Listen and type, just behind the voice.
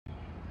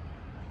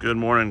Good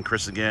morning,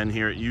 Chris again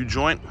here at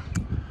Ujoint.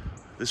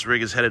 This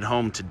rig is headed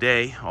home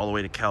today, all the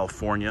way to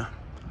California.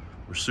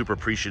 We're super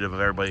appreciative of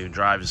everybody who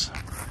drives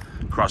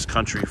cross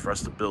country for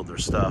us to build their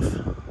stuff.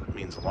 It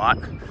means a lot.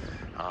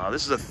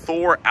 This is a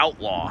Thor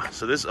Outlaw.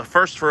 So this,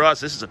 first for us,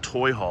 this is a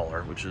toy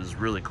hauler, which is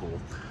really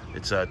cool.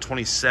 It's a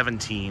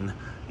 2017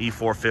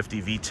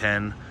 E450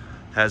 V10.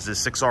 Has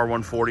this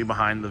 6R140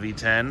 behind the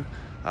V10.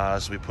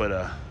 So we put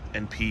a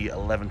NP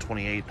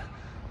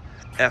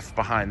 1128F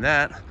behind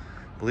that.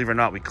 Believe it or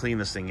not, we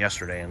cleaned this thing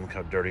yesterday, and look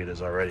how dirty it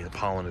is already. The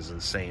pollen is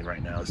insane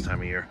right now this time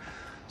of year.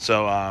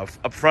 So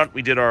up front,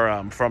 we did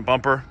our front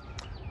bumper,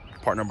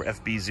 part number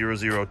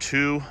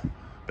FB002,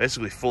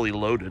 basically fully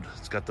loaded.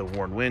 It's got the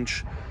Warn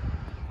winch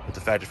with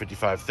the Factor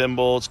 55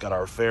 thimble. It's got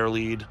our fair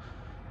lead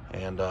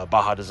and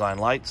Baja design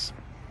lights.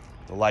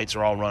 The lights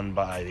are all run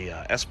by the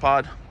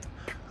S-Pod.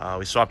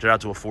 We swapped it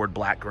out to a Ford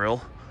black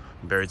grille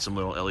and buried some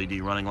little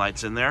LED running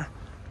lights in there.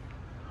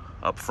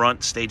 Up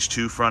front, stage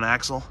 2 front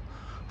axle.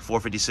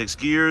 456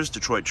 gears,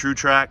 Detroit True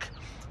Track,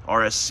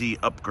 RSC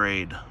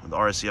upgrade. The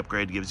RSC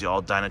upgrade gives you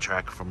all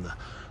Dynatrack from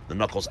the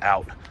knuckles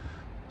out.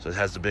 So it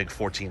has the big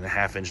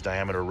 14.5-inch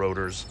diameter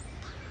rotors.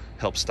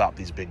 Help stop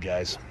these big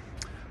guys.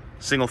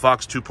 Single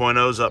Fox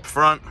 2.0s up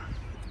front.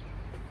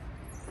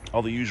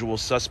 All the usual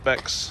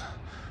suspects.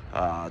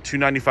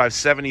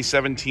 295/70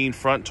 17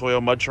 front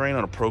Toyo mud terrain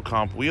on a Pro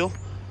Comp wheel.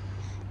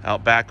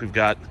 Out back we've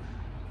got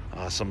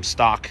some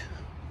stock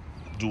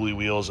dually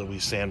wheels that we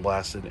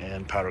sandblasted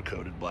and powder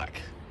coated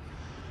black.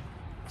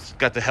 It's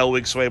got the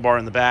Hellwig sway bar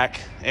in the back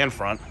and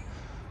front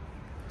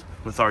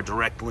with our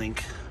direct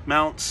link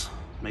mounts.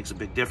 Makes a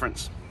big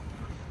difference.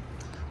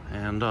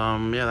 And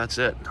yeah, that's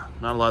it.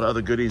 Not a lot of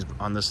other goodies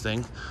on this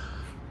thing.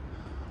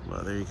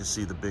 Well, there you can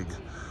see the big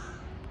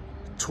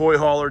toy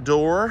hauler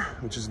door,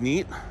 which is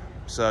neat.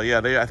 So yeah,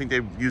 I think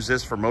they use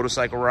this for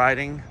motorcycle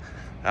riding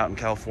out in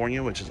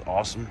California, which is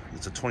awesome.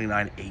 It's a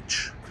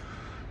 29H.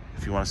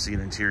 If you want to see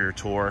an interior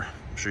tour,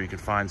 I'm sure you can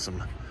find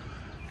some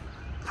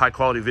high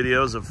quality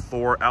videos of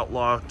Thor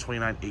Outlaw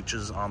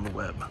 29Hs on the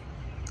web.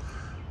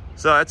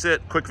 So that's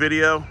it, quick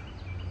video.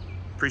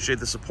 Appreciate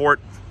the support.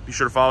 Be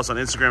sure to follow us on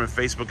Instagram and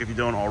Facebook if you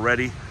don't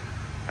already.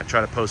 I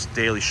try to post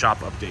daily shop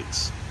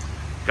updates.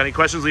 Got any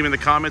questions, leave me in the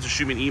comments or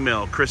shoot me an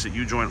email,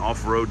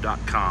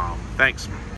 chris@ujointoffroad.com. Thanks.